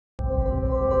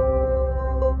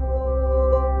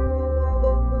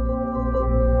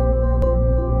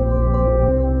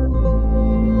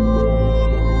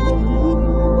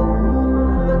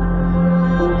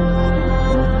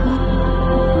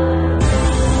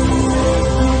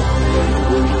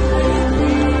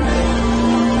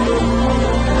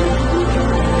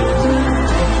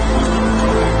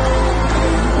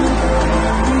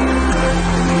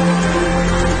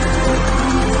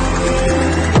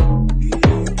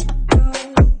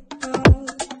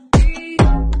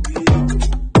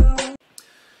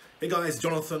guys,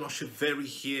 Jonathan Oshiveri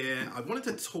here. I wanted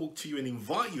to talk to you and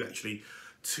invite you actually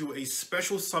to a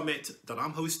special summit that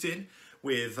I'm hosting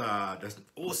with the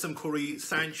awesome Corey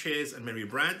Sanchez and Mary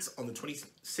Brandt on the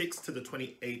 26th to the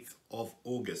 28th of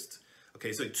August.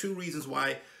 Okay, so 2 reasons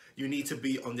why you need to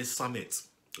be on this summit.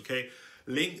 Okay,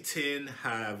 LinkedIn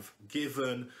have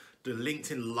given the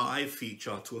LinkedIn Live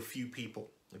feature to a few people.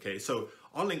 Okay, so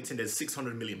on LinkedIn there's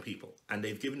 600 million people and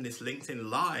they've given this LinkedIn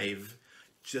Live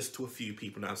just to a few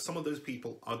people. Now, some of those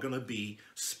people are going to be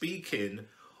speaking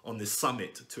on this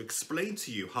summit to explain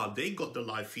to you how they got the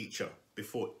live feature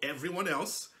before everyone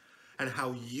else and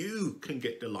how you can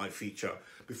get the live feature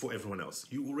before everyone else.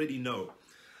 You already know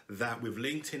that with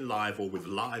LinkedIn Live or with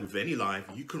any live,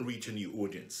 you can reach a new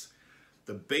audience.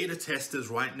 The beta testers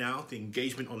right now, the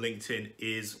engagement on LinkedIn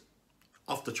is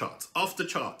off the charts,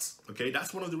 okay?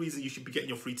 That's one of the reasons you should be getting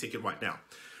your free ticket right now.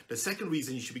 The second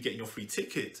reason you should be getting your free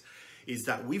ticket is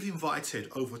that we've invited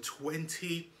over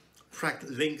 20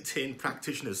 LinkedIn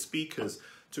practitioners, speakers,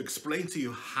 to explain to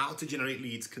you how to generate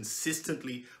leads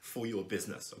consistently for your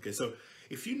business. Okay, so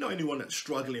if you know anyone that's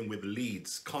struggling with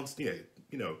leads constantly,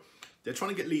 they're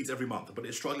trying to get leads every month, but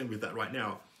they're struggling with that right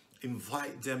now,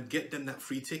 invite them, get them that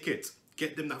free ticket.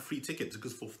 Get them that free ticket,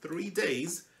 because for 3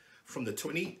 days, from the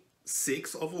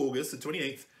 26th of August to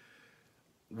 28th,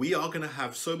 we are going to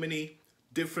have so many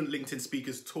different LinkedIn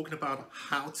speakers talking about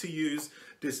how to use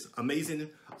this amazing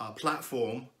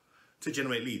platform to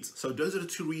generate leads. So those are the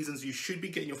 2 reasons you should be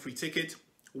getting your free ticket.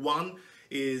 One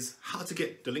is how to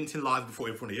get the LinkedIn Live before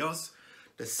everybody else.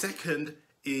 The second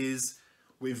is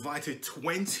we invited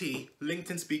 20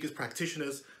 LinkedIn speakers,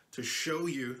 practitioners, to show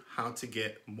you how to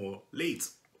get more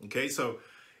leads. Okay, so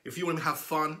if you want to have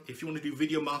fun, if you want to do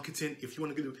video marketing, if you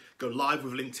want to go live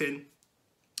with LinkedIn,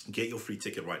 get your free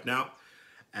ticket right now.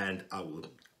 And I'm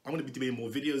going to be doing more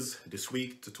videos this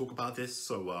week to talk about this,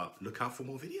 so look out for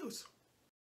more videos.